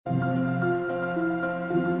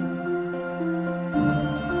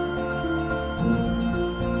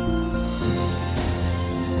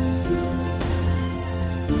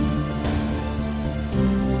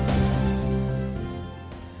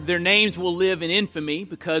Their names will live in infamy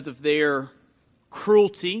because of their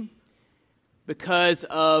cruelty, because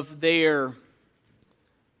of their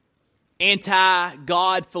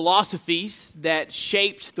anti-God philosophies that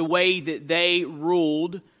shaped the way that they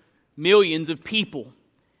ruled millions of people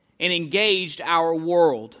and engaged our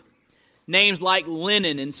world. Names like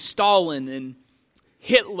Lenin and Stalin and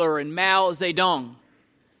Hitler and Mao Zedong.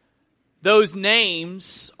 Those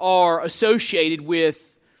names are associated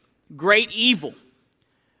with great evil.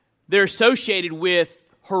 They're associated with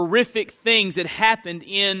horrific things that happened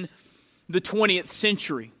in the 20th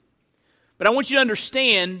century. But I want you to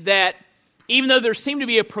understand that even though there seemed to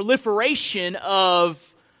be a proliferation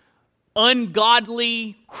of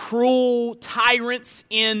ungodly, cruel tyrants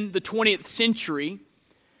in the 20th century,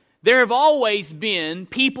 there have always been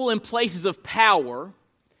people in places of power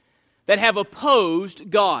that have opposed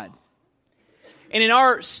God. And in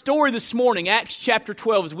our story this morning, Acts chapter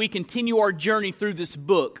 12, as we continue our journey through this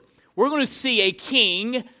book, we're going to see a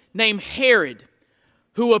king named Herod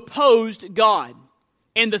who opposed God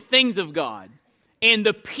and the things of God and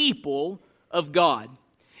the people of God.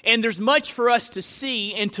 And there's much for us to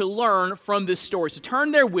see and to learn from this story. So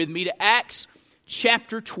turn there with me to Acts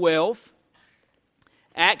chapter 12.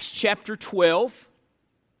 Acts chapter 12.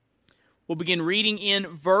 We'll begin reading in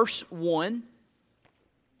verse 1.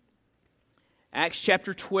 Acts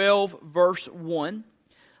chapter 12, verse 1.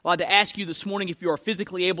 I'd like to ask you this morning, if you are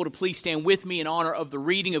physically able, to please stand with me in honor of the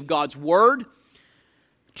reading of God's Word.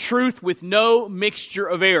 Truth with no mixture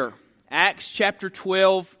of error. Acts chapter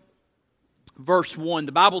 12, verse 1.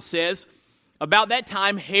 The Bible says, "About that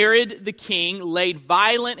time Herod the king laid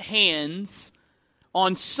violent hands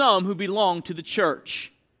on some who belonged to the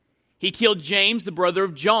church. He killed James, the brother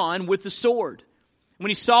of John, with the sword. When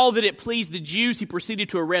he saw that it pleased the Jews, he proceeded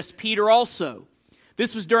to arrest Peter also.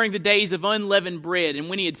 This was during the days of unleavened bread, and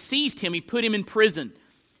when he had seized him, he put him in prison,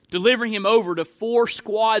 delivering him over to 4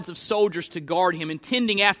 squads of soldiers to guard him,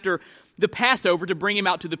 intending after the Passover to bring him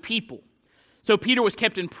out to the people. So Peter was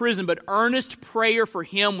kept in prison, but earnest prayer for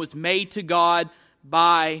him was made to God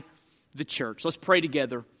by the church." Let's pray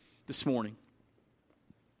together this morning.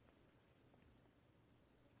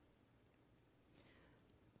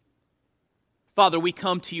 Father, we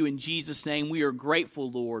come to you in Jesus' name. We are grateful,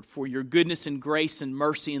 Lord, for your goodness and grace and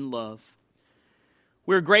mercy and love.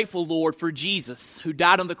 We're grateful, Lord, for Jesus, who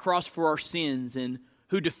died on the cross for our sins and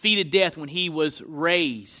who defeated death when he was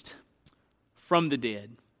raised from the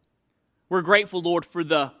dead. We're grateful, Lord, for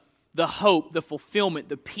the hope, the fulfillment,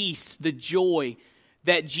 the peace, the joy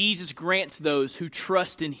that Jesus grants those who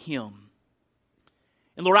trust in him.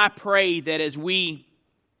 And Lord, I pray that as we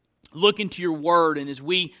look into your word and as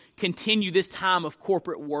we continue this time of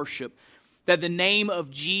corporate worship, that the name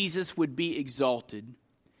of Jesus would be exalted.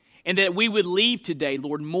 And that we would leave today,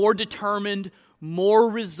 Lord, more determined, more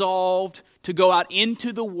resolved to go out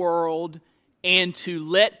into the world and to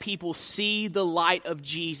let people see the light of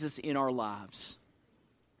Jesus in our lives.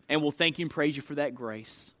 And we'll thank you and praise you for that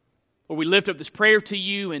grace. Lord, we lift up this prayer to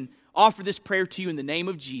you and offer this prayer to you in the name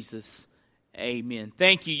of Jesus. Amen.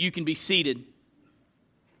 Thank you. You can be seated.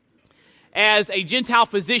 As a Gentile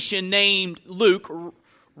physician named Luke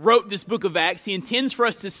wrote this book of Acts, he intends for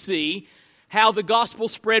us to see how the gospel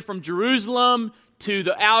spread from Jerusalem to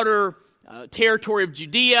the outer territory of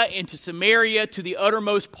Judea and to Samaria to the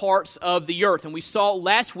uttermost parts of the earth. And we saw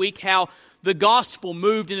last week how the gospel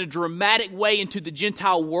moved in a dramatic way into the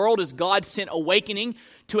Gentile world as God sent awakening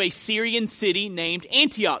to a Syrian city named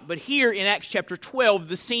Antioch. But here in Acts chapter 12,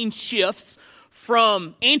 the scene shifts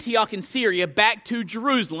from Antioch in Syria back to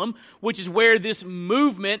Jerusalem, which is where this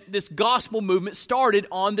movement, this gospel movement, started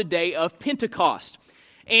on the day of Pentecost.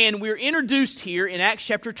 And we're introduced here in Acts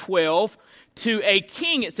chapter 12 to a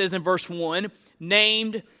king, it says in verse 1,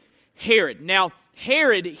 named Herod. Now,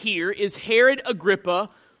 Herod here is Herod Agrippa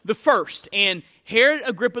the First. And Herod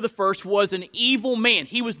Agrippa the First was an evil man.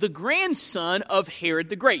 He was the grandson of Herod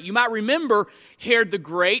the Great. You might remember Herod the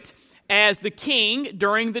Great as the king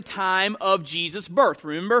during the time of Jesus' birth.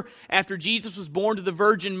 Remember, after Jesus was born to the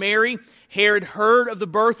Virgin Mary, Herod heard of the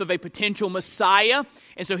birth of a potential Messiah,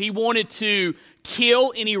 and so he wanted to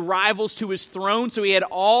kill any rivals to his throne. So he had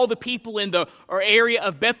all the people in the area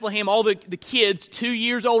of Bethlehem, all the kids 2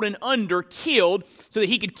 years old and under, killed so that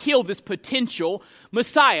he could kill this potential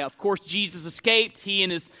Messiah. Of course, Jesus escaped. He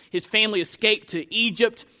and his family escaped to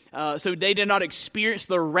Egypt. So they did not experience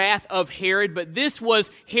the wrath of Herod, but this was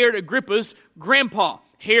Herod Agrippa's grandpa,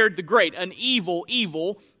 Herod the Great, an evil,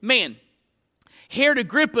 evil man. Herod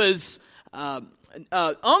Agrippa's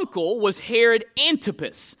uncle was Herod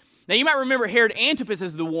Antipas. Now you might remember Herod Antipas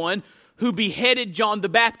as the one who beheaded John the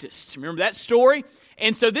Baptist. Remember that story?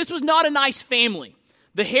 And so this was not a nice family.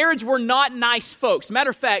 The Herods were not nice folks. Matter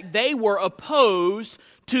of fact, they were opposed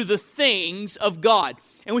to the things of God.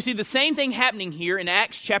 And we see the same thing happening here in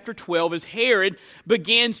Acts chapter 12 as Herod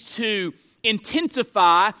begins to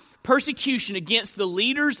intensify persecution against the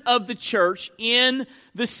leaders of the church in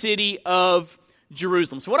the city of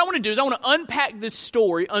Jerusalem. So what I want to do is I want to unpack this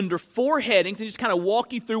story under 4 headings and just kind of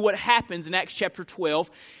walk you through what happens in Acts chapter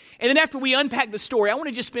 12. And then after we unpack the story, I want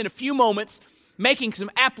to just spend a few moments making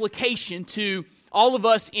some application to all of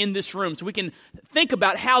us in this room so we can think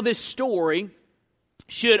about how this story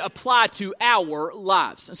should apply to our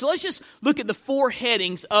lives. And so let's just look at the 4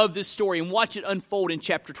 headings of this story and watch it unfold in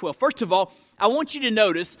chapter 12. First of all, I want you to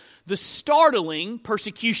notice the startling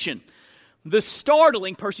persecution. The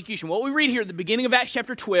startling persecution. What we read here at the beginning of Acts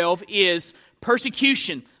chapter 12 is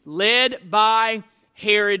persecution led by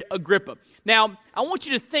Herod Agrippa. Now, I want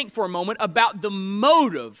you to think for a moment about the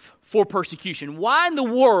motive for persecution. Why in the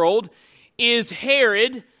world is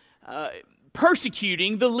Herod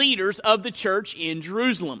persecuting the leaders of the church in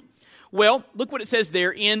Jerusalem? Well, look what it says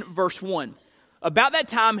there in verse 1. About that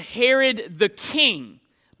time, Herod the king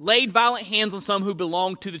laid violent hands on some who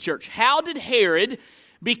belonged to the church. How did Herod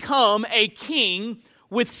become a king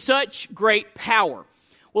with such great power?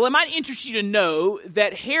 Well, it might interest you to know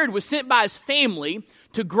that Herod was sent by his family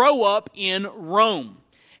to grow up in Rome.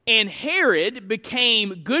 And Herod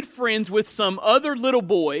became good friends with some other little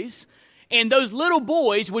boys, and those little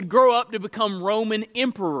boys would grow up to become Roman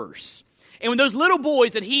emperors. And when those little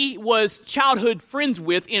boys that he was childhood friends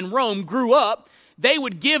with in Rome grew up, they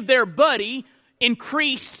would give their buddy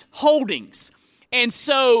increased holdings. And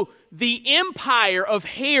so the empire of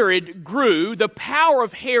Herod grew, the power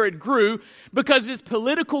of Herod grew because of his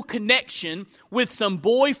political connection with some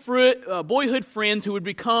boyhood friends who would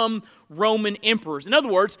become Roman emperors. In other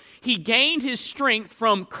words, he gained his strength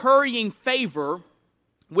from currying favor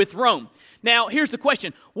with Rome. Now, here's the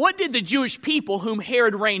question. What did the Jewish people whom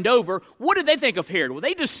Herod reigned over, what did they think of Herod? Well,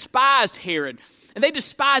 they despised Herod. And they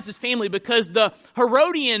despised his family because the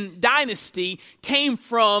Herodian dynasty came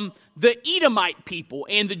from the Edomite people.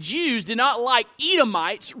 And the Jews did not like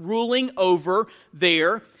Edomites ruling over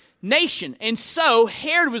their nation. And so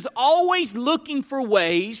Herod was always looking for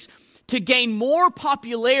ways to gain more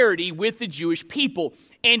popularity with the Jewish people.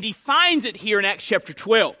 And he finds it here in Acts chapter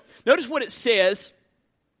 12. Notice what it says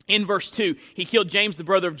in verse 2. He killed James, the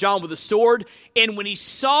brother of John, with a sword. And when he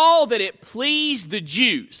saw that it pleased the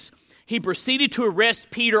Jews, he proceeded to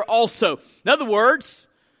arrest Peter also. In other words,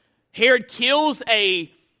 Herod kills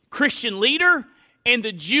a Christian leader, and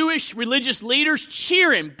the Jewish religious leaders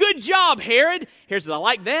cheer him. Good job, Herod. Herod says, I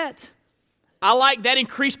like that. I like that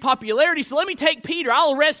increased popularity, so let me take Peter.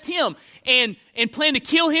 I'll arrest him and plan to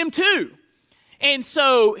kill him too. And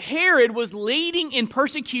so Herod was leading in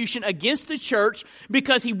persecution against the church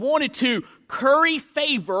because he wanted to curry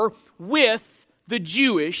favor with the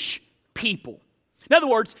Jewish people. In other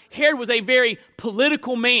words, Herod was a very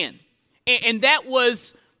political man, and that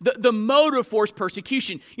was the motive for his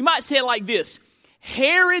persecution. You might say it like this: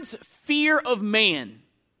 Herod's fear of man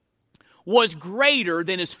was greater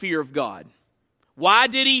than his fear of God. Why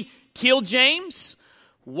did he kill James?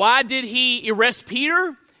 Why did he arrest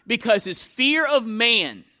Peter? Because his fear of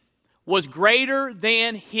man was greater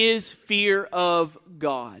than his fear of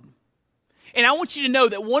God. And I want you to know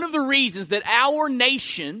that one of the reasons that our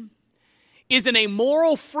nation is in a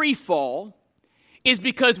moral freefall is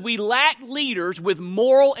because we lack leaders with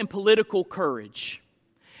moral and political courage.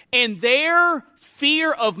 And their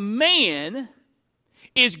fear of man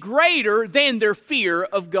is greater than their fear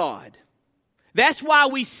of God. That's why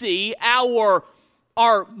we see our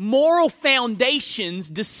moral foundations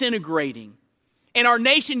disintegrating and our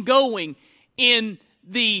nation going in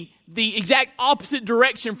the exact opposite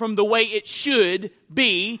direction from the way it should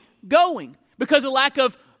be going because of lack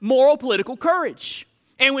of moral political courage.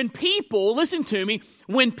 And when people, listen to me,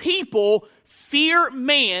 when people fear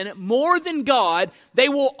man more than God, they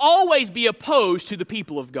will always be opposed to the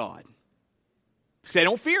people of God because they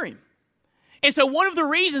don't fear him. And so one of the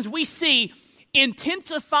reasons we see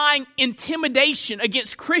intensifying intimidation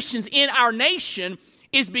against Christians in our nation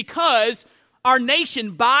is because our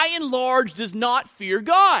nation, by and large, does not fear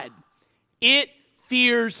God. It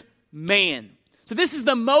fears man. So this is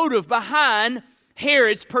the motive behind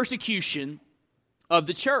Herod's persecution of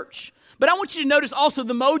the church. But I want you to notice also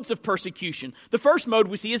the modes of persecution. The first mode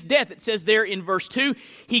we see is death. It says there in verse 2,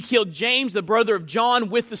 he killed James, the brother of John,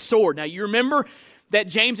 with the sword. Now you remember that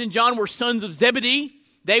James and John were sons of Zebedee.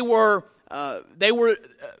 They were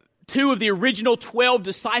two of the original 12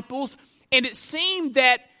 disciples. And it seemed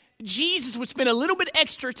that Jesus would spend a little bit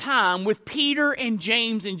extra time with Peter and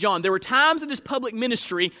James and John. There were times in his public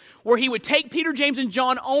ministry where he would take Peter, James, and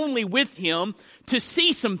John only with him to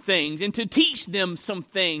see some things and to teach them some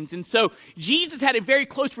things. And so Jesus had a very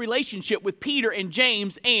close relationship with Peter and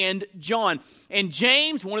James and John. And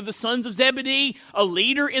James, one of the sons of Zebedee, a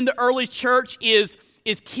leader in the early church, is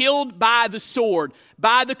killed by the sword,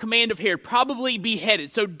 by the command of Herod, probably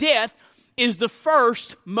beheaded. So death is the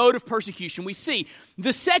first mode of persecution we see.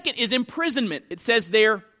 The second is imprisonment. It says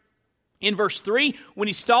there in verse 3, when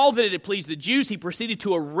he saw that it had pleased the Jews, he proceeded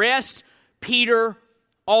to arrest Peter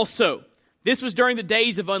also. This was during the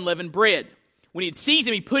days of unleavened bread. When he had seized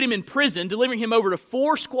him, he put him in prison, delivering him over to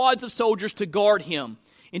 4 squads of soldiers to guard him,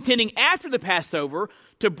 intending after the Passover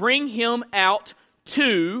to bring him out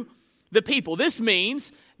to the people. This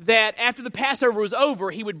means that after the Passover was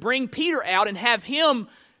over, he would bring Peter out and have him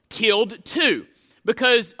killed too.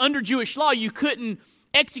 Because under Jewish law, you couldn't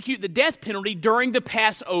execute the death penalty during the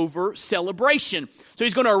Passover celebration. So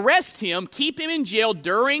he's going to arrest him, keep him in jail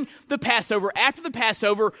during the Passover. After the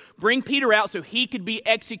Passover, bring Peter out so he could be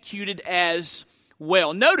executed as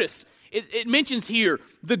well. Notice, it mentions here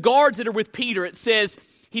the guards that are with Peter. It says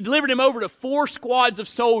he delivered him over to 4 squads of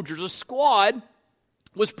soldiers. A squad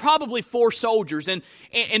was probably 4 soldiers, and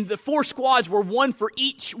the 4 squads were one for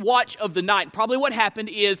each watch of the night. Probably what happened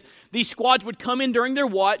is these squads would come in during their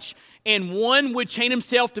watch, and one would chain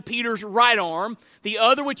himself to Peter's right arm, the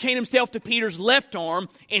other would chain himself to Peter's left arm,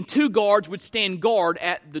 and 2 guards would stand guard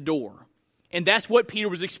at the door. And that's what Peter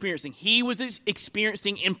was experiencing. He was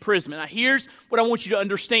experiencing imprisonment. Now here's what I want you to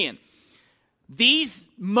understand. These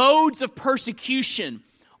modes of persecution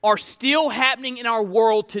are still happening in our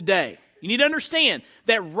world today. You need to understand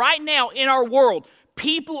that right now in our world,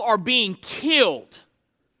 people are being killed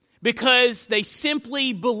because they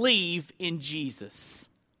simply believe in Jesus.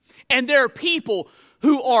 And there are people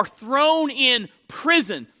who are thrown in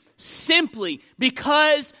prison simply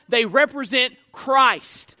because they represent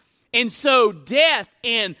Christ. And so death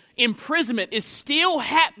and imprisonment is still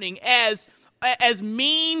happening as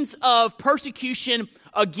means of persecution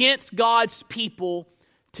against God's people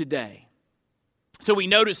today. So we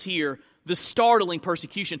notice here the startling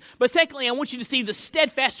persecution. But secondly, I want you to see the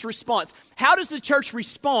steadfast response. How does the church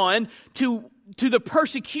respond to the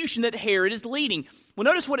persecution that Herod is leading? Well,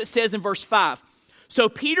 notice what it says in verse 5. So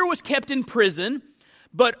Peter was kept in prison,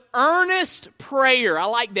 but earnest prayer, I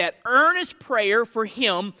like that, earnest prayer for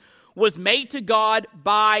him was made to God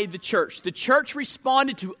by the church. The church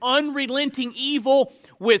responded to unrelenting evil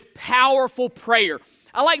with powerful prayer.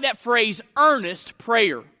 I like that phrase, earnest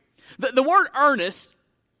prayer. The word earnest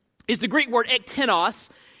is the Greek word ektenos.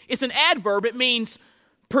 It's an adverb. It means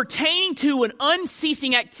pertaining to an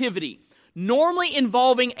unceasing activity, normally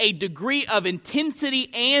involving a degree of intensity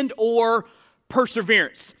and or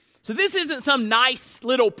perseverance. So this isn't some nice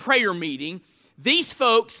little prayer meeting. These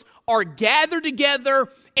folks are gathered together,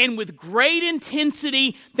 and with great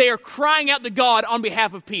intensity, they are crying out to God on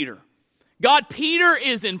behalf of Peter. God, Peter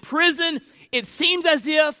is in prison. It seems as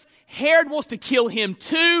if Herod wants to kill him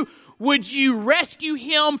too. Would you rescue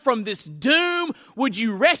him from this doom? Would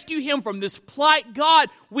you rescue him from this plight? God,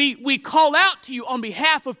 we call out to you on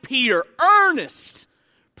behalf of Peter. Earnest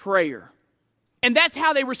prayer. And that's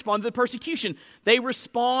how they respond to the persecution. They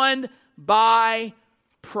respond by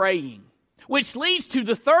praying. Which leads to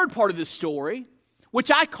the third part of this story, which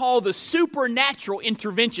I call the supernatural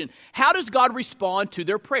intervention. How does God respond to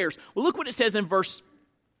their prayers? Well, look what it says in verse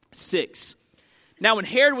 6. Now, when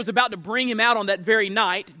Herod was about to bring him out on that very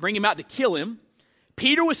night, bring him out to kill him,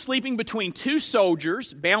 Peter was sleeping between 2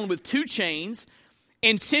 soldiers, bound with 2 chains,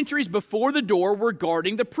 and sentries before the door were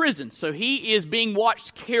guarding the prison. So he is being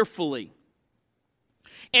watched carefully.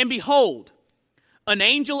 And behold, an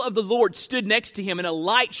angel of the Lord stood next to him, and a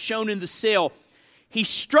light shone in the cell. He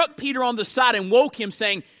struck Peter on the side and woke him,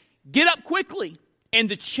 saying, "Get up quickly." And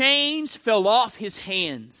the chains fell off his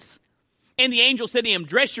hands. And the angel said to him,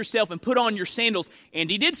 "Dress yourself and put on your sandals." And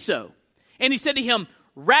he did so. And he said to him,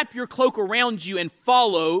 "Wrap your cloak around you and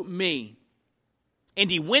follow me." And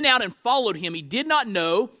he went out and followed him. He did not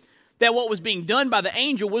know that what was being done by the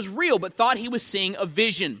angel was real, but thought he was seeing a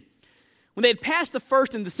vision. When they had passed the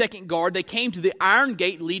first and the second guard, they came to the iron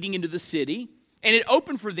gate leading into the city, and it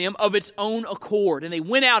opened for them of its own accord. And they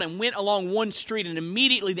went out and went along one street, and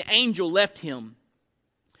immediately the angel left him.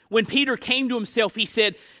 When Peter came to himself, he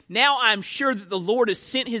said, "Now I am sure that the Lord has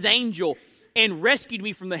sent his angel and rescued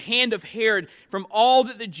me from the hand of Herod, from all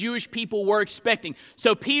that the Jewish people were expecting."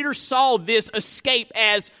 So Peter saw this escape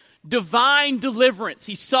as divine deliverance.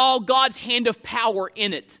 He saw God's hand of power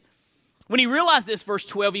in it. When he realized this, verse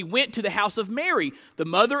 12, he went to the house of Mary, the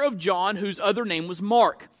mother of John, whose other name was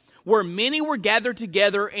Mark. where many were gathered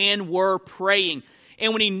together and were praying.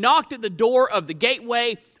 And when he knocked at the door of the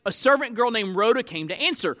gateway, a servant girl named Rhoda came to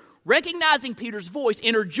answer. Recognizing Peter's voice,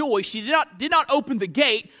 in her joy, she did not open the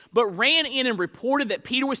gate, but ran in and reported that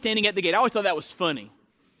Peter was standing at the gate. I always thought that was funny.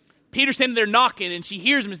 Peter's standing there knocking, and she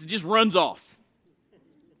hears him and just runs off.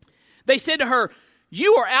 They said to her,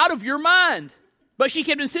 "You are out of your mind." But she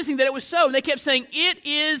kept insisting that it was so, and they kept saying, "It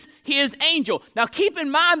is his angel." Now keep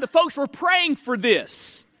in mind, the folks were praying for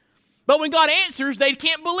this. But when God answers, they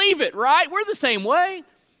can't believe it, right? We're the same way.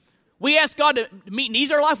 We ask God to meet needs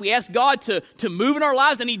in our life. We ask God to move in our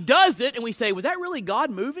lives, and he does it. And we say, was that really God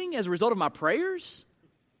moving as a result of my prayers?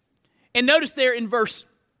 And notice there in verse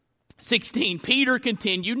 16, Peter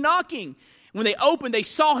continued knocking. When they opened, they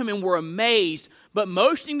saw him and were amazed. But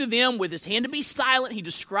motioning to them with his hand to be silent, he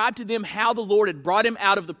described to them how the Lord had brought him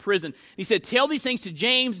out of the prison. He said, "Tell these things to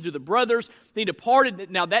James and to the brothers." Then he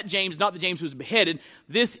departed. Now that James, not the James who was beheaded,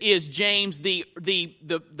 this is James, the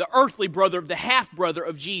earthly brother, the half-brother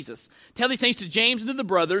of Jesus. "Tell these things to James and to the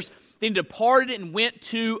brothers." Then he departed and went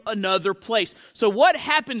to another place. So what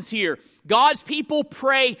happens here? God's people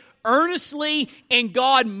pray earnestly, and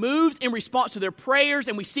God moves in response to their prayers,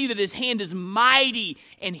 and we see that his hand is mighty,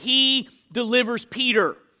 and he delivers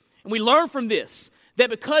Peter. And we learn from this that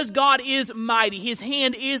because God is mighty, his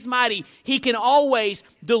hand is mighty, he can always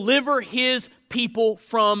deliver his people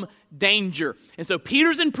from danger. And so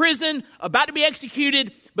Peter's in prison, about to be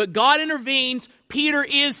executed, but God intervenes. Peter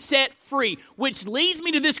is set free, which leads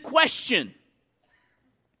me to this question.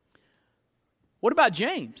 What about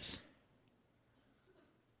James?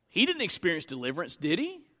 He didn't experience deliverance, did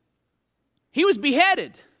he? He was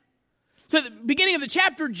beheaded. So at the beginning of the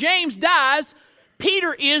chapter, James dies.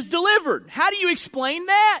 Peter is delivered. How do you explain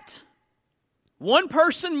that? One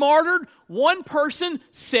person martyred, one person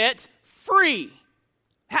set free.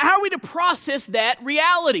 How are we to process that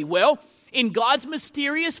reality? Well, in God's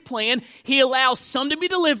mysterious plan, he allows some to be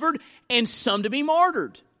delivered and some to be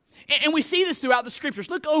martyred. And we see this throughout the scriptures.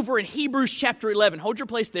 Look over in Hebrews chapter 11. Hold your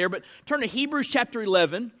place there, but turn to Hebrews chapter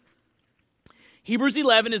 11. Hebrews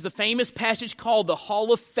 11 is the famous passage called the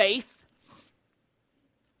Hall of Faith.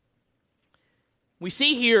 We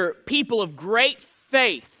see here people of great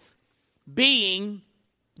faith being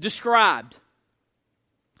described.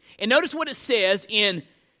 And notice what it says in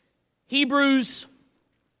Hebrews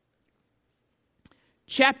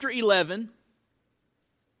chapter 11,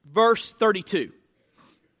 verse 32.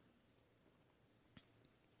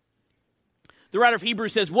 The writer of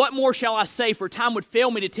Hebrews says, "What more shall I say? For time would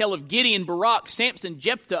fail me to tell of Gideon, Barak, Samson,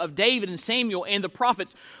 Jephthah, of David and Samuel and the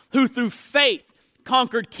prophets, who through faith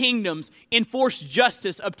conquered kingdoms, enforced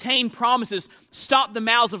justice, obtained promises, stopped the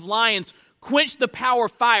mouths of lions, quenched the power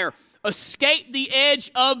of fire, escaped the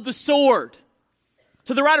edge of the sword."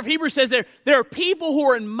 So the writer of Hebrews says there are people who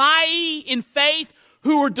are mighty in faith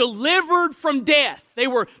who were delivered from death. They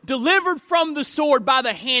were delivered from the sword by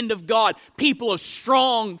the hand of God. People of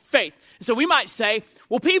strong faith. So we might say,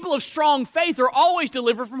 well, people of strong faith are always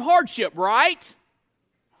delivered from hardship, right?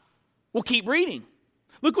 We'll keep reading.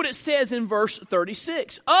 Look what it says in verse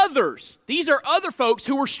 36. Others, these are other folks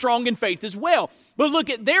who were strong in faith as well. But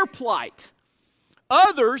look at their plight.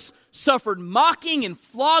 Others suffered mocking and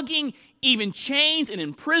flogging, even chains and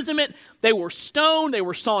imprisonment. They were stoned, they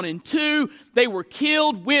were sawn in two, they were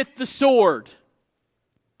killed with the sword.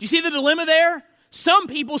 Do you see the dilemma there? Some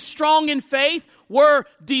people strong in faith were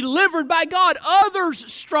delivered by God.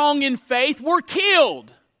 Others strong in faith were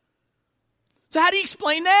killed. So how do you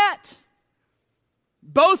explain that?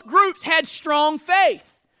 Both groups had strong faith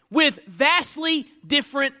with vastly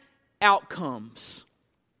different outcomes.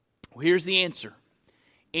 Well, here's the answer.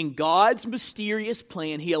 In God's mysterious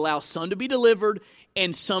plan, he allows some to be delivered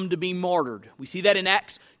and some to be martyred. We see that in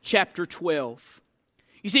Acts chapter 12.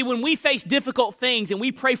 You see, when we face difficult things and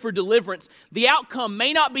we pray for deliverance, the outcome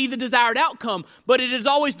may not be the desired outcome, but it is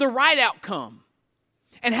always the right outcome.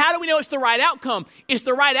 And how do we know it's the right outcome? It's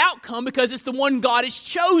the right outcome because it's the one God has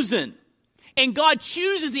chosen. And God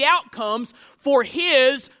chooses the outcomes for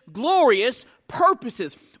his glorious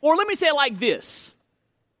purposes. Or let me say it like this.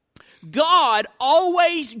 God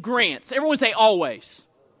always grants, everyone say always.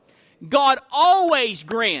 God always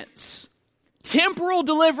grants temporal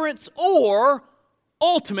deliverance or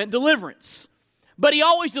ultimate deliverance. But he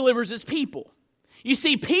always delivers his people. You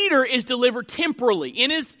see, Peter is delivered temporally. In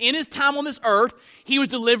his time on this earth, he was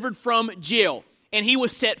delivered from jail and he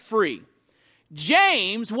was set free.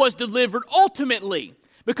 James was delivered ultimately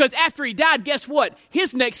because after he died, guess what?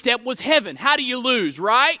 His next step was heaven. How do you lose,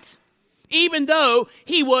 right? Even though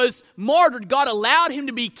he was martyred, God allowed him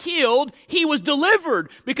to be killed, he was delivered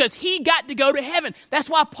because he got to go to heaven. That's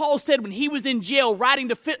why Paul said when he was in jail writing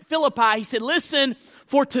to Philippi, he said, listen,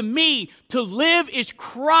 for to me to live is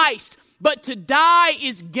Christ, but to die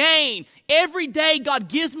is gain. Every day God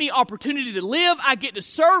gives me opportunity to live. I get to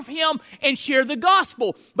serve Him and share the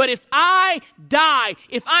gospel. But if I die,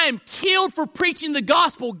 if I am killed for preaching the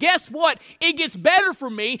gospel, guess what? It gets better for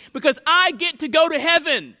me because I get to go to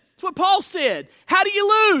heaven. That's what Paul said. How do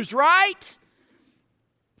you lose, right?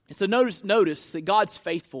 And so notice that God's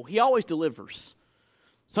faithful. He always delivers.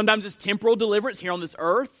 Sometimes it's temporal deliverance here on this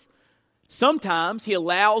earth. Sometimes He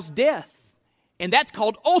allows death. And that's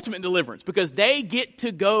called ultimate deliverance because they get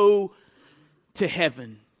to go to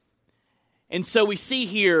heaven. And so we see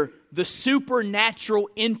here the supernatural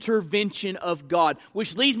intervention of God,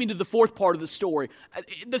 which leads me to the fourth part of the story.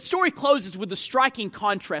 The story closes with a striking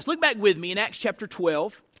contrast. Look back with me in Acts chapter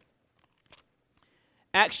 12.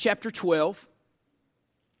 Acts chapter 12.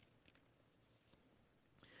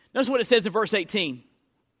 Notice what it says in verse 18.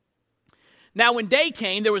 Now when day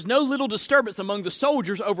came, there was no little disturbance among the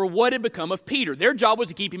soldiers over what had become of Peter. Their job was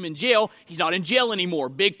to keep him in jail. He's not in jail anymore.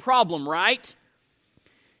 Big problem, right?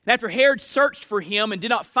 And after Herod searched for him and did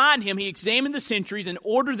not find him, he examined the sentries and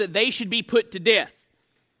ordered that they should be put to death.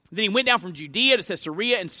 Then he went down from Judea to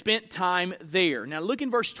Caesarea and spent time there. Now look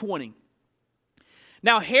in verse 20.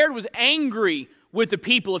 Now Herod was angry with the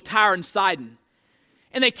people of Tyre and Sidon.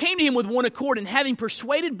 And they came to him with one accord, and having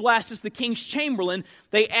persuaded Blastus, the king's chamberlain,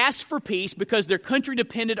 they asked for peace because their country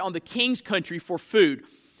depended on the king's country for food.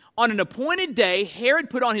 On an appointed day, Herod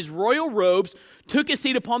put on his royal robes, took his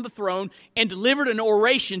seat upon the throne, and delivered an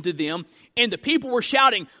oration to them. And the people were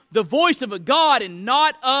shouting, "The voice of a God and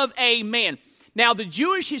not of a man." Now, the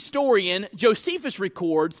Jewish historian Josephus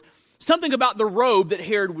records something about the robe that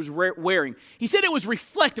Herod was wearing. He said it was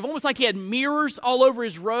reflective, almost like he had mirrors all over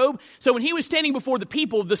his robe. So when he was standing before the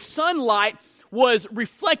people, the sunlight was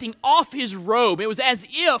reflecting off his robe. It was as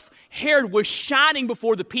if Herod was shining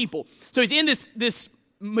before the people. So he's in this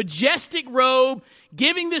majestic robe,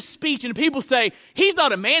 giving this speech, and the people say, "He's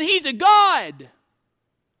not a man, he's a God."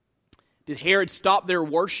 Did Herod stop their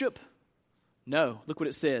worship? No. Look what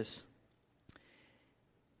it says.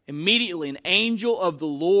 Immediately an angel of the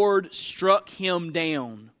Lord struck him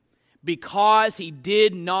down because he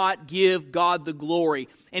did not give God the glory,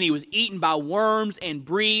 and he was eaten by worms and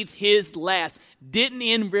breathed his last. Didn't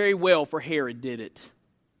end very well for Herod, did it?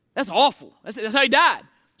 That's awful. That's how he died.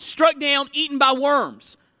 Struck down, eaten by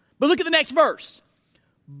worms. But look at the next verse.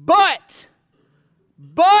 But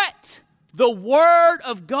the word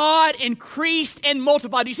of God increased and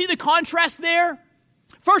multiplied. Do you see the contrast there?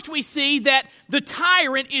 First, we see that the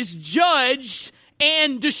tyrant is judged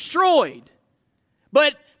and destroyed.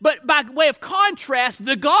 But by way of contrast,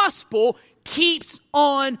 the gospel keeps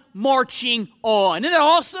on marching on. Isn't that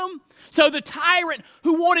awesome? So the tyrant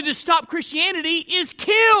who wanted to stop Christianity is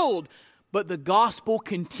killed. But the gospel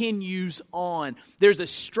continues on. There's a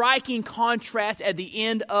striking contrast at the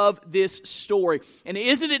end of this story. And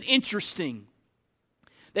isn't it interesting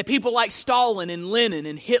that people like Stalin and Lenin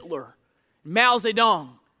and Hitler, Mao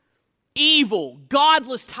Zedong, evil,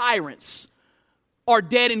 godless tyrants are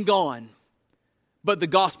dead and gone, but the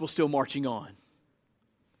gospel's still marching on.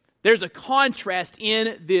 There's a contrast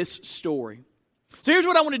in this story. So here's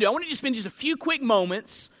what I want to do. I want to just spend just a few quick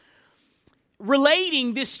moments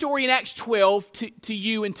relating this story in Acts 12 to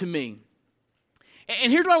you and to me.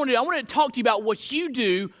 And here's what I want to do. I want to talk to you about what you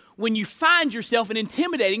do when you find yourself in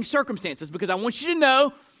intimidating circumstances, because I want you to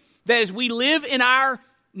know that as we live in our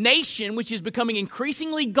nation, which is becoming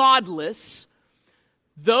increasingly godless,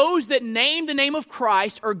 those that name the name of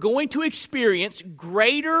Christ are going to experience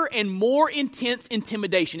greater and more intense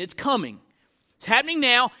intimidation. It's coming. It's happening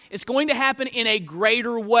now. It's going to happen in a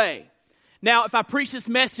greater way. Now, if I preached this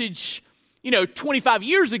message, 25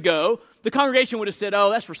 years ago, the congregation would have said, "Oh,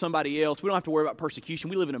 that's for somebody else. We don't have to worry about persecution.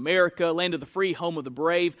 We live in America, land of the free, home of the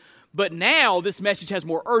brave." But now this message has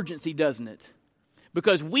more urgency, doesn't it?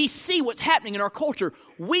 Because we see what's happening in our culture.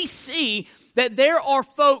 We see that there are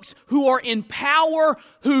folks who are in power,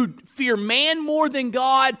 who fear man more than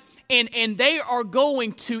God, and they are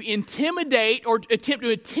going to intimidate or attempt to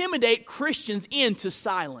intimidate Christians into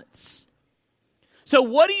silence. So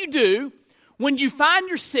what do you do when you find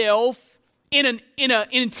yourself in an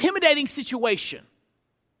intimidating situation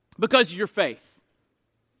because of your faith?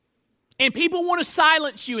 And people want to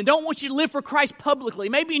silence you and don't want you to live for Christ publicly,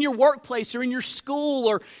 maybe in your workplace or in your school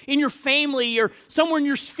or in your family or somewhere in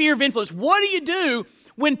your sphere of influence. What do you do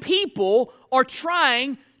when people are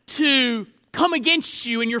trying to come against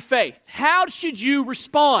you in your faith? How should you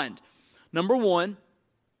respond? Number one,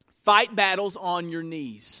 Fight battles on your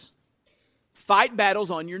knees. Fight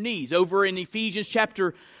battles on your knees. Over in Ephesians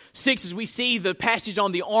chapter 6, as we see the passage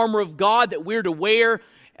on the armor of God that we're to wear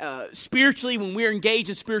spiritually when we're engaged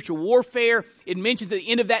in spiritual warfare, it mentions at the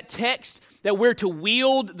end of that text that we're to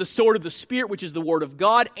wield the sword of the Spirit, which is the Word of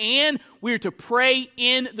God, and we're to pray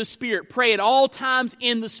in the Spirit. Pray at all times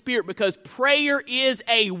in the Spirit, because prayer is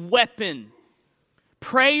a weapon.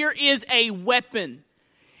 Prayer is a weapon.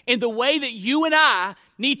 And the way that you and I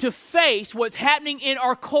need to face what's happening in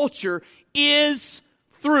our culture is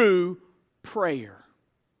through prayer.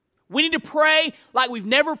 We need to pray like we've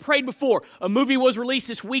never prayed before. A movie was released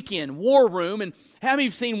this weekend, War Room, and how many of you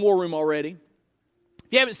have seen War Room already?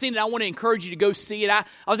 If you haven't seen it, I want to encourage you to go see it. I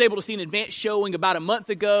was able to see an advanced showing about a month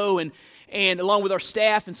ago, and along with our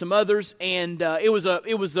staff and some others, and it was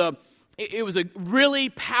a really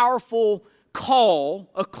powerful call,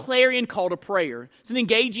 a clarion call to prayer. It's an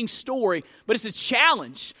engaging story, but it's a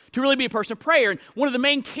challenge to really be a person of prayer. And one of the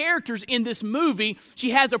main characters in this movie, she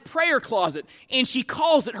has a prayer closet, and she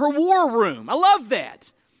calls it her war room. I love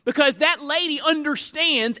that, because that lady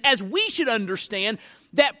understands, as we should understand,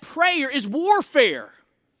 that prayer is warfare.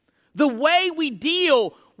 The way we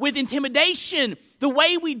deal with intimidation, the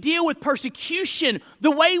way we deal with persecution,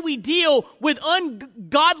 the way we deal with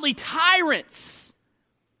ungodly tyrants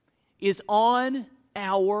is on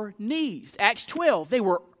our knees. Acts 12, they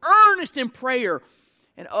were earnest in prayer.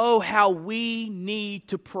 And oh, how we need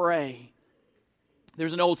to pray.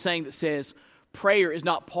 There's an old saying that says, prayer is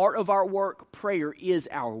not part of our work, prayer is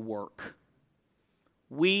our work.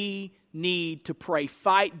 We need to pray,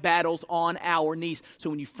 fight battles on our knees. So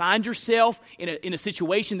when you find yourself in a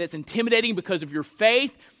situation that's intimidating because of your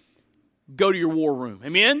faith, go to your war room.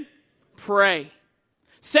 Amen? Pray.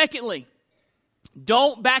 Secondly,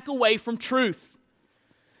 don't back away from truth.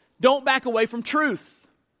 Don't back away from truth.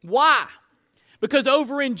 Why? Because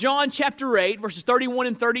over in John chapter 8, verses 31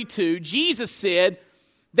 and 32, Jesus said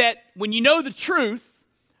that when you know the truth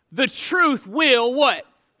will what?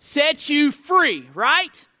 Set you free,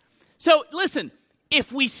 right? So listen,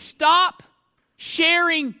 if we stop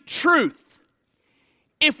sharing truth,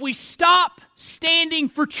 if we stop standing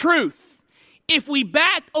for truth, if we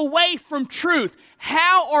back away from truth,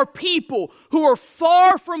 how are people who are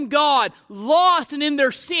far from God, lost and in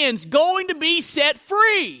their sins, going to be set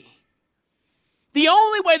free? The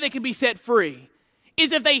only way they can be set free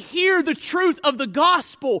is if they hear the truth of the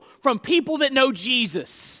gospel from people that know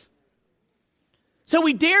Jesus. So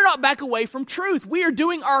we dare not back away from truth. We are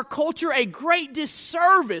doing our culture a great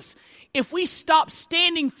disservice if we stop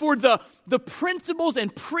standing for the principles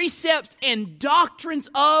and precepts and doctrines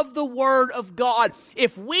of the Word of God.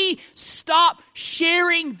 If we stop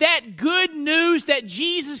sharing that good news that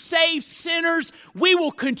Jesus saves sinners, we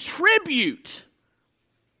will contribute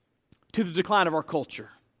to the decline of our culture.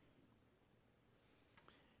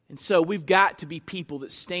 And so we've got to be people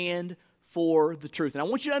that stand for the truth. And I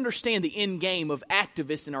want you to understand the end game of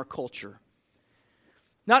activists in our culture.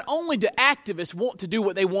 Not only do activists want to do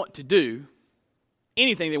what they want to do,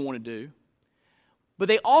 anything they want to do, but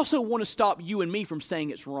they also want to stop you and me from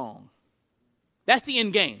saying it's wrong. That's the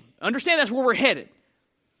end game. Understand that's where we're headed.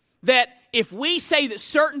 That if we say that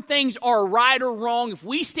certain things are right or wrong, if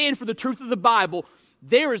we stand for the truth of the Bible,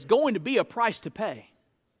 there is going to be a price to pay.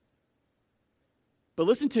 But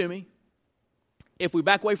listen to me. If we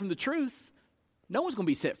back away from the truth, no one's going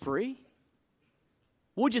to be set free.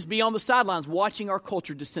 We'll just be on the sidelines watching our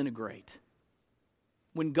culture disintegrate.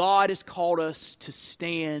 When God has called us to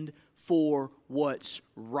stand for what's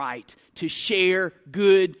right, to share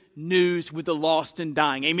good news with the lost and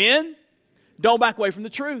dying. Amen? Don't back away from the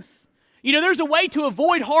truth. You know, there's a way to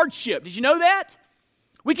avoid hardship. Did you know that?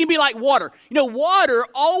 We can be like water. You know, water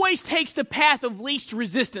always takes the path of least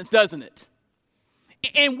resistance, doesn't it?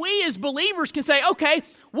 And we as believers can say, okay,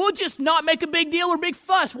 we'll just not make a big deal or big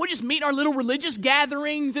fuss. We'll just meet in our little religious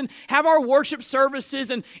gatherings and have our worship services.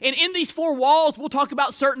 And in these four walls, we'll talk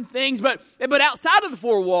about certain things. But outside of the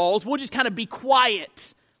four walls, we'll just kind of be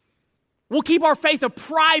quiet. We'll keep our faith a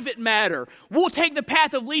private matter. We'll take the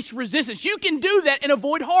path of least resistance. You can do that and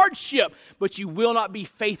avoid hardship, but you will not be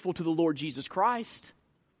faithful to the Lord Jesus Christ.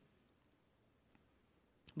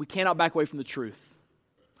 We cannot back away from the truth.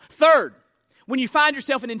 Third, when you find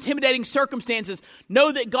yourself in intimidating circumstances,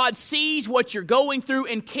 know that God sees what you're going through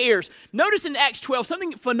and cares. Notice in Acts 12,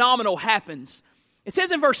 something phenomenal happens. It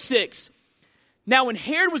says in verse 6, now when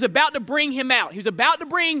Herod was about to bring him out, he was about to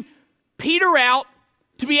bring Peter out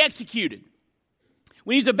to be executed.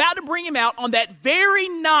 When he was about to bring him out, on that very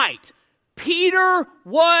night, Peter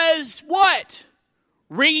was what?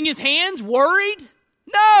 Wringing his hands, worried?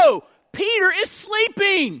 No, Peter is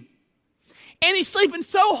sleeping. And he's sleeping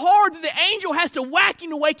so hard that the angel has to whack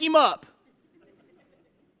him to wake him up.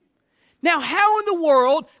 Now, how in the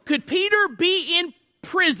world could Peter be in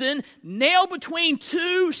prison, nailed between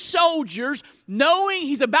two soldiers, knowing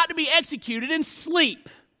he's about to be executed, and sleep?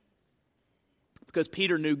 Because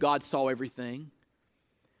Peter knew God saw everything.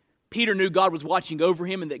 Peter knew God was watching over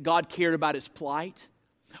him and that God cared about his plight.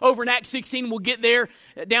 Over in Acts 16, we'll get there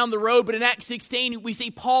down the road, but in Acts 16, we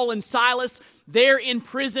see Paul and Silas there in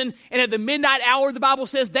prison, and at the midnight hour, the Bible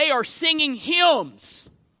says they are singing hymns.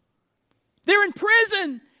 They're in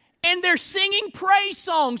prison, and they're singing praise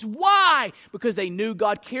songs. Why? Because they knew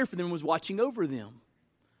God cared for them and was watching over them.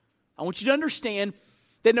 I want you to understand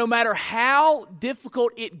that no matter how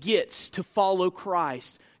difficult it gets to follow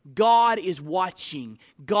Christ, God is watching.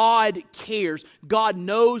 God cares. God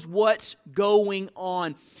knows what's going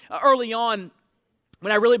on. Early on,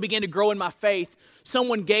 when I really began to grow in my faith,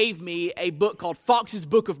 someone gave me a book called Fox's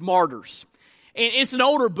Book of Martyrs. And it's an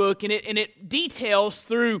older book, and it details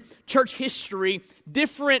through church history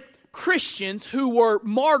different Christians who were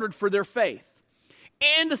martyred for their faith.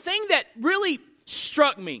 And the thing that really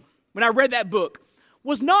struck me when I read that book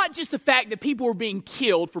was not just the fact that people were being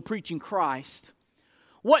killed for preaching Christ.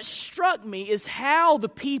 What struck me is how the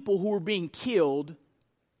people who were being killed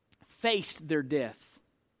faced their death.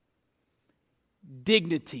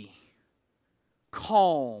 Dignity,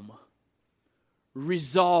 calm,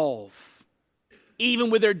 resolve,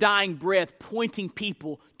 even with their dying breath, pointing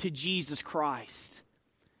people to Jesus Christ.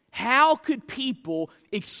 How could people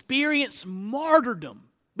experience martyrdom,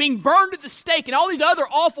 being burned at the stake and all these other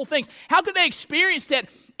awful things? How could they experience that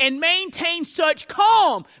and maintain such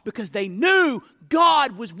calm? Because they knew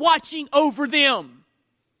God was watching over them.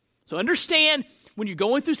 So understand, when you're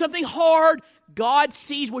going through something hard, God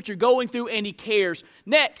sees what you're going through and He cares.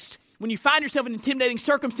 Next, when you find yourself in intimidating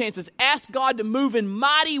circumstances, ask God to move in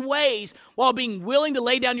mighty ways while being willing to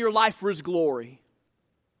lay down your life for His glory.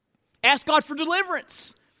 Ask God for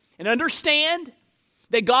deliverance. And understand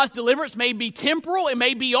that God's deliverance may be temporal, it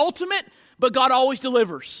may be ultimate, but God always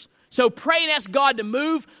delivers. So pray and ask God to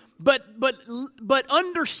move, but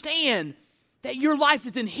understand that your life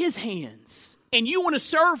is in His hands. And you want to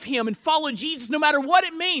serve Him and follow Jesus no matter what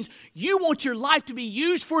it means. You want your life to be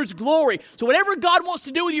used for His glory. So whatever God wants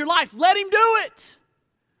to do with your life, let Him do it.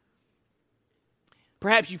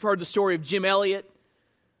 Perhaps you've heard the story of Jim Elliot.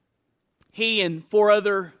 He and 4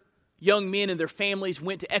 other young men and their families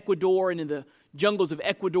went to Ecuador, and in the jungles of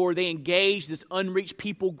Ecuador, they engaged this unreached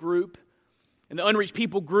people group. And the unreached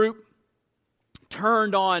people group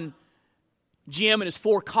turned on Jim and his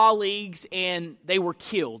 4 colleagues, and they were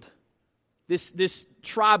killed. This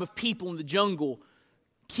tribe of people in the jungle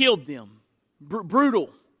killed them. Brutal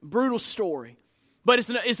story. But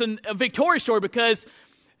it's a victorious story because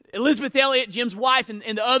Elizabeth Elliot, Jim's wife, and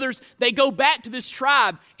the others, they go back to this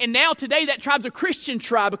tribe. And now today that tribe's a Christian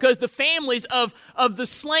tribe because the families of the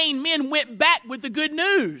slain men went back with the good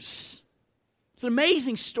news. It's an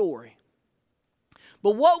amazing story.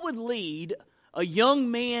 But what would lead a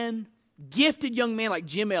young man, gifted young man like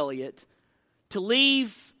Jim Elliot, to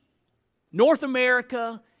leave North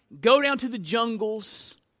America, go down to the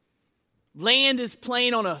jungles, land his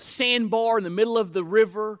plane on a sandbar in the middle of the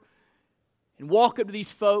river, and walk up to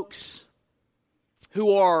these folks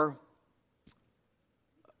who are,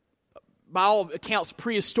 by all accounts,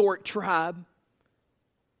 prehistoric tribe,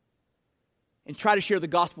 and try to share the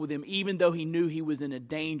gospel with them, even though he knew he was in a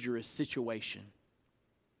dangerous situation?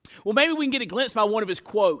 Well, maybe we can get a glimpse by one of his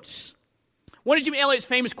quotes. One of Jim Elliot's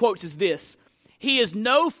famous quotes is this: "He is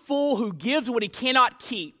no fool who gives what he cannot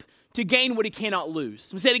keep to gain what he cannot lose."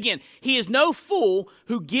 Let me say it again. He is no fool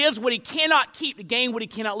who gives what he cannot keep to gain what he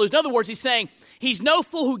cannot lose. In other words, he's saying he's no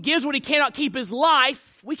fool who gives what he cannot keep, his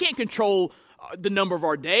life. We can't control the number of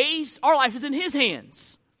our days. Our life is in His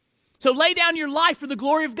hands. So lay down your life for the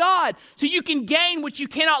glory of God so you can gain what you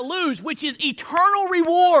cannot lose, which is eternal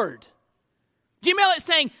reward. Jim Elliot's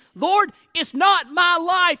saying, Lord, it's not my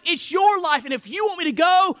life, it's your life. And if you want me to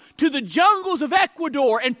go to the jungles of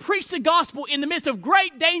Ecuador and preach the gospel in the midst of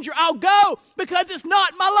great danger, I'll go, because it's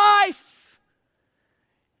not my life.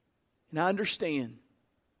 And I understand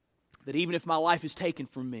that even if my life is taken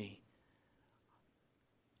from me,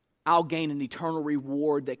 I'll gain an eternal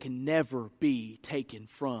reward that can never be taken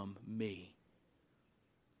from me.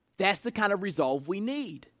 That's the kind of resolve we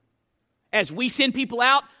need. As we send people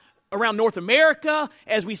out around North America,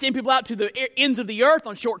 as we send people out to the ends of the earth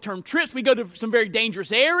on short-term trips, we go to some very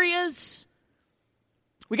dangerous areas.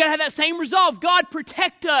 We got to have that same resolve. God,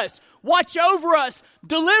 protect us, watch over us,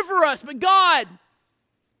 deliver us. But God,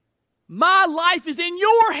 my life is in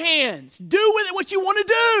your hands. Do with it what you want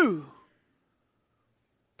to do.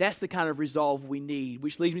 That's the kind of resolve we need,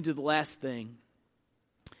 which leads me to the last thing.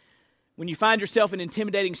 When you find yourself in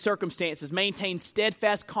intimidating circumstances, maintain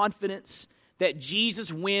steadfast confidence that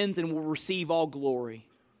Jesus wins and will receive all glory.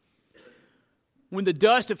 When the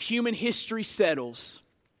dust of human history settles,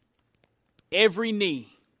 every knee,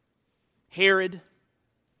 Herod,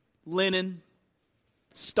 Lenin,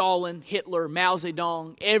 Stalin, Hitler, Mao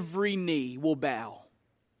Zedong, every knee will bow.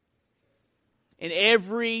 And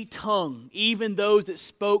every tongue, even those that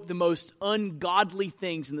spoke the most ungodly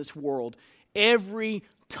things in this world, every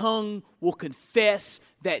tongue will confess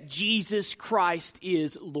that Jesus Christ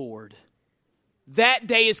is Lord. That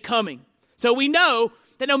day is coming. So we know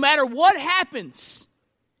that no matter what happens,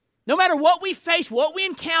 no matter what we face, what we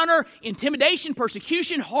encounter, intimidation,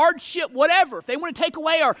 persecution, hardship, whatever, if they want to take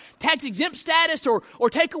away our tax-exempt status or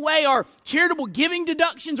take away our charitable giving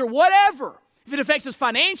deductions or whatever, if it affects us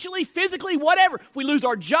financially, physically, whatever, if we lose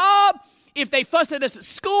our job, if they fuss at us at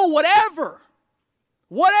school, whatever,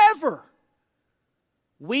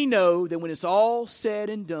 we know that when it's all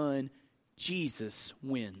said and done, Jesus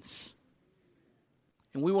wins.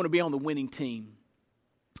 And we want to be on the winning team.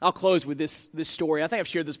 I'll close with this story. I think I've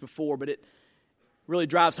shared this before, but it really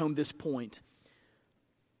drives home this point.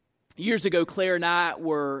 Years ago, Claire and I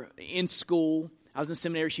were in school. I was in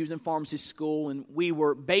seminary, she was in pharmacy school, and we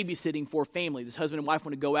were babysitting for a family. This husband and wife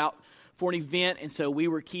wanted to go out for an event, and so we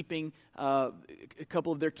were keeping a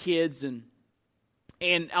couple of their kids. And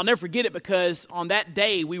I'll never forget it because on that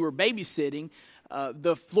day we were babysitting,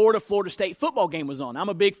 the Florida State football game was on. I'm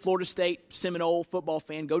a big Florida State Seminole football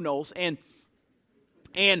fan. Go Noles.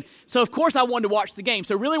 And so, of course, I wanted to watch the game.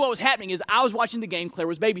 So really what was happening is I was watching the game. Claire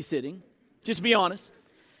was babysitting, just to be honest.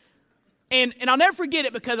 And I'll never forget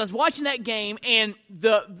it because I was watching that game, and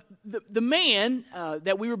the man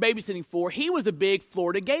that we were babysitting for, he was a big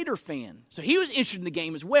Florida Gator fan. So he was interested in the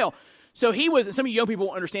game as well. So he was, and some of you young people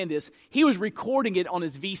won't understand this, he was recording it on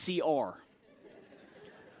his VCR.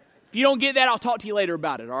 If you don't get that, I'll talk to you later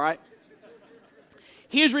about it, all right?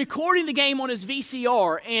 He was recording the game on his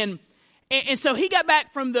VCR, and so he got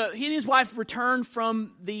back he and his wife returned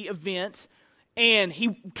from the event, and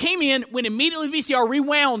he came in, went immediately to the VCR,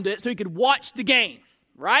 rewound it so he could watch the game,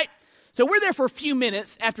 right? So we're there for a few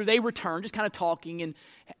minutes after they returned, just kind of talking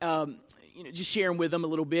and just sharing with them a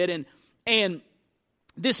little bit, and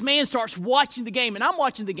this man starts watching the game, and I'm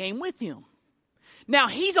watching the game with him. Now,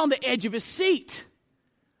 he's on the edge of his seat.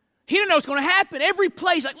 He didn't know what's going to happen. Every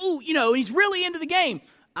play, he's like, ooh, he's really into the game.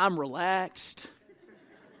 I'm relaxed,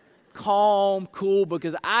 calm, cool,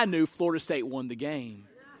 because I knew Florida State won the game.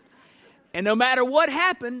 And no matter what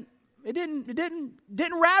happened, it didn't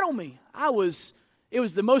rattle me. It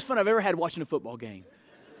was the most fun I've ever had watching a football game.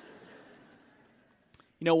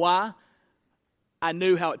 You know why? I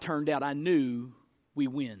knew how it turned out. I knew we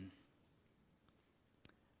win.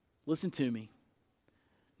 Listen to me.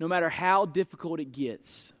 No matter how difficult it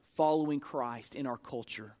gets following Christ in our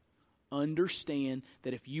culture, understand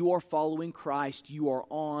that if you are following Christ, you are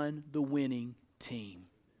on the winning team.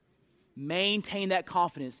 Maintain that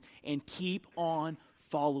confidence and keep on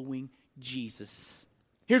following Jesus.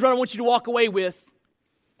 Here's what I want you to walk away with.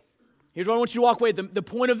 The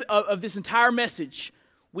point of this entire message.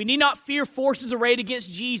 We need not fear forces arrayed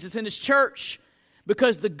against Jesus and His church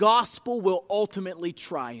because the gospel will ultimately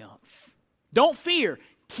triumph. Don't fear.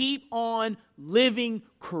 Keep on living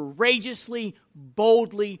courageously,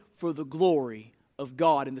 boldly for the glory of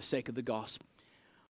God and the sake of the gospel.